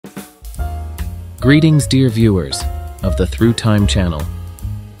Greetings, dear viewers of the Through Time channel.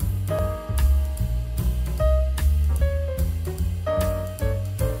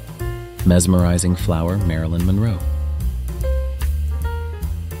 Mesmerizing flower, Marilyn Monroe.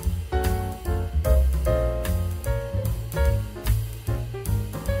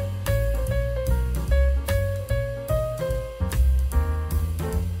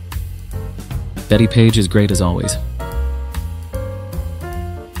 Bettie Page is great as always.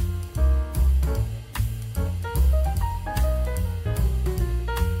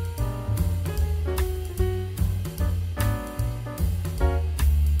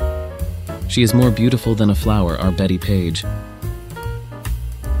 She is more beautiful than a flower, our Bettie Page.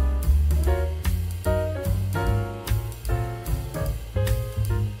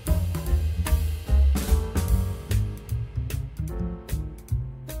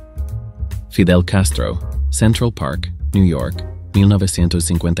 Fidel Castro, Central Park, New York,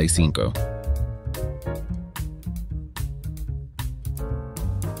 1955.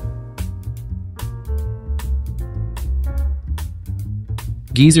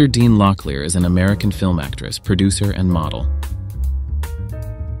 Geezer Dean Locklear is an American film actress, producer, and model.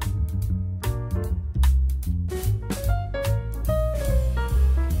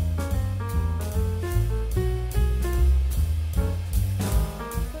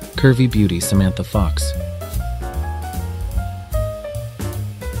 Curvy beauty, Samantha Fox.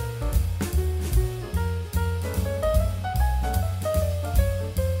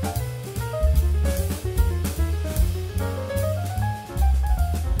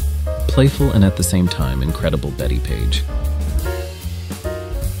 Playful and at the same time incredible Bettie Page.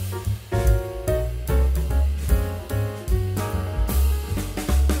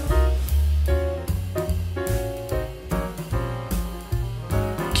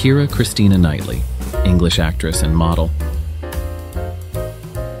 Keira Christina Knightley, English actress and model.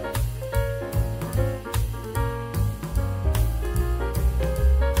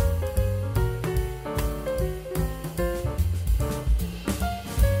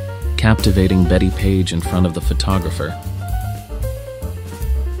 Captivating Bettie Page in front of the photographer.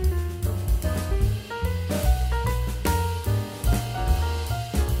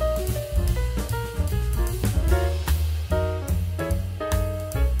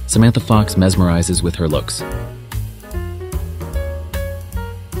 Samantha Fox mesmerizes with her looks.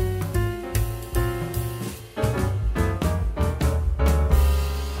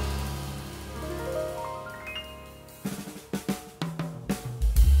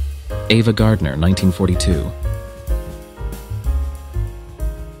 Ava Gardner, 1942.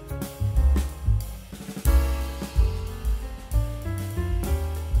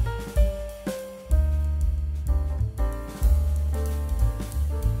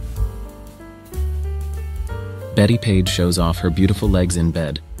 Bettie Page shows off her beautiful legs in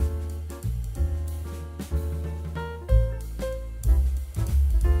bed.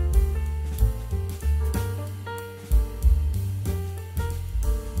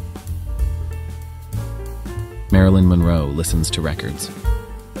 Marilyn Monroe listens to records.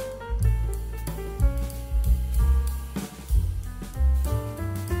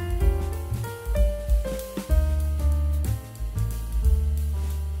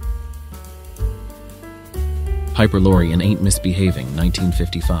 Piper Laurie in Ain't Misbehaving,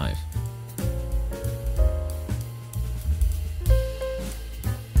 1955.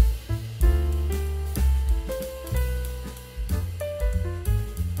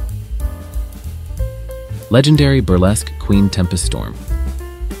 Legendary burlesque Queen Tempest Storm.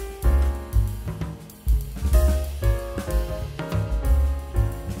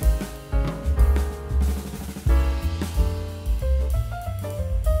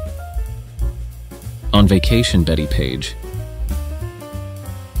 On Vacation Bettie Page.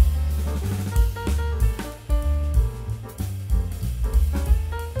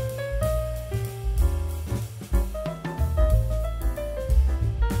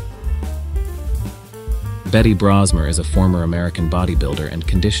 Betty Brosmer is a former American bodybuilder and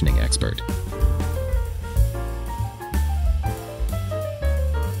conditioning expert.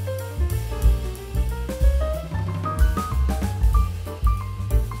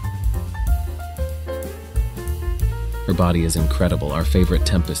 Her body is incredible, our favorite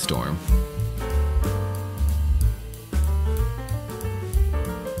Tempest Storm.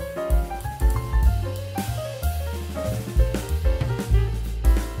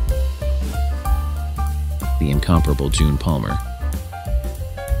 The incomparable June Palmer.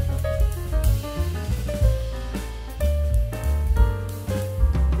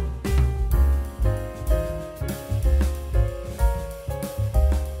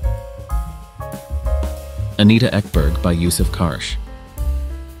 Anita Ekberg by Yusuf Karsh.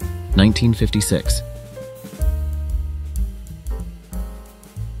 1956.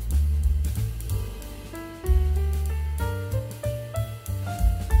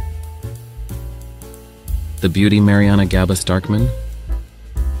 The Beauty Mariana Gaba Starkman.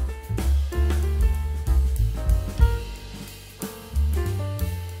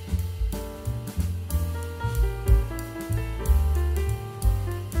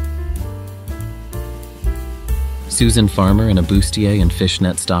 Susan Farmer in a bustier and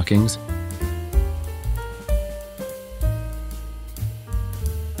fishnet stockings.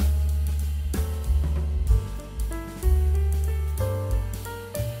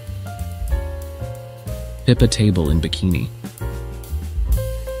 Pippa Table in bikini.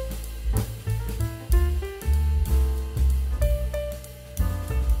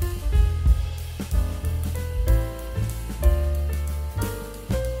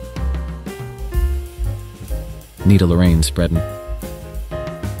 Nita Lorraine spreading.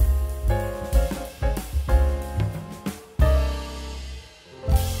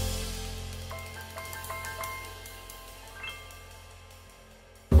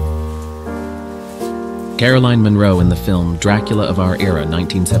 Caroline Munro in the film Dracula of Our Era,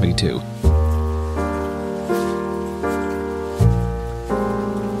 1972.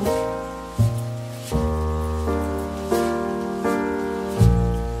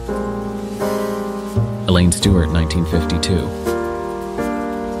 Elaine Stewart, 1952.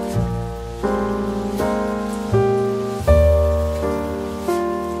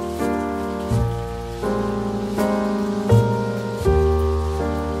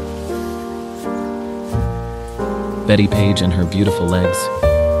 Bettie Page and her beautiful legs.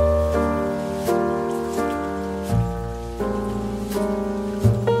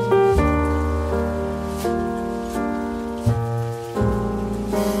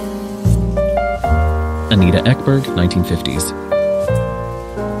 Anita Ekberg, 1950s.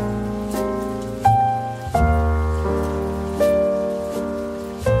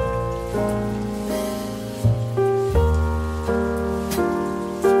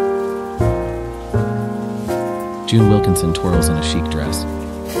 June Wilkinson twirls in a chic dress.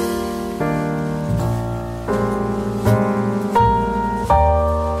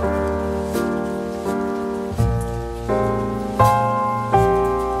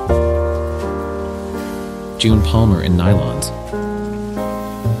 June Palmer in nylons.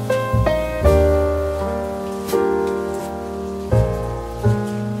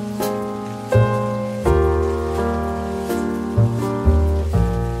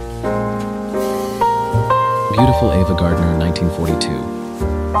 Beautiful Ava Gardner, 1942.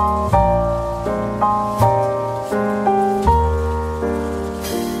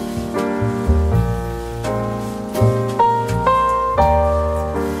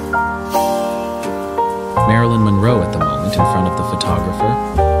 Marilyn Monroe at the moment in front of the photographer.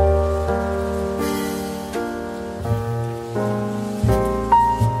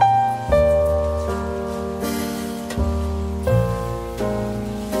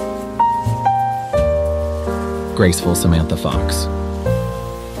 Graceful Samantha Fox.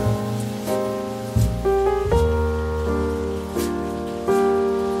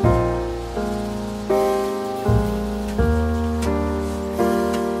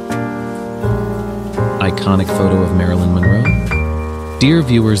 Iconic photo of Marilyn Monroe. Dear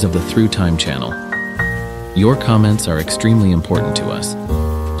viewers of the Through Time channel, your comments are extremely important to us.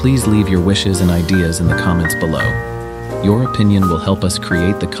 Please leave your wishes and ideas in the comments below. Your opinion will help us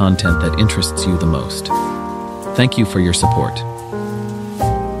create the content that interests you the most. Thank you for your support.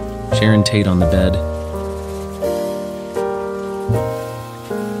 Sharon Tate on the bed.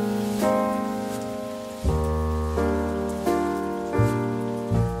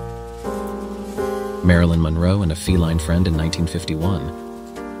 Marilyn Monroe and a feline friend in 1951.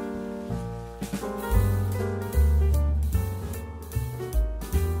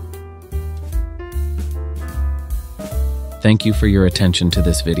 Thank you for your attention to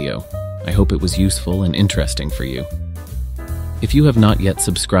this video. I hope it was useful and interesting for you. If you have not yet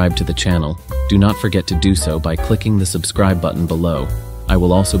subscribed to the channel, do not forget to do so by clicking the subscribe button below. I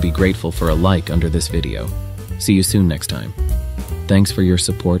will also be grateful for a like under this video. See you soon next time. Thanks for your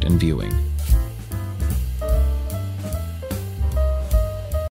support and viewing.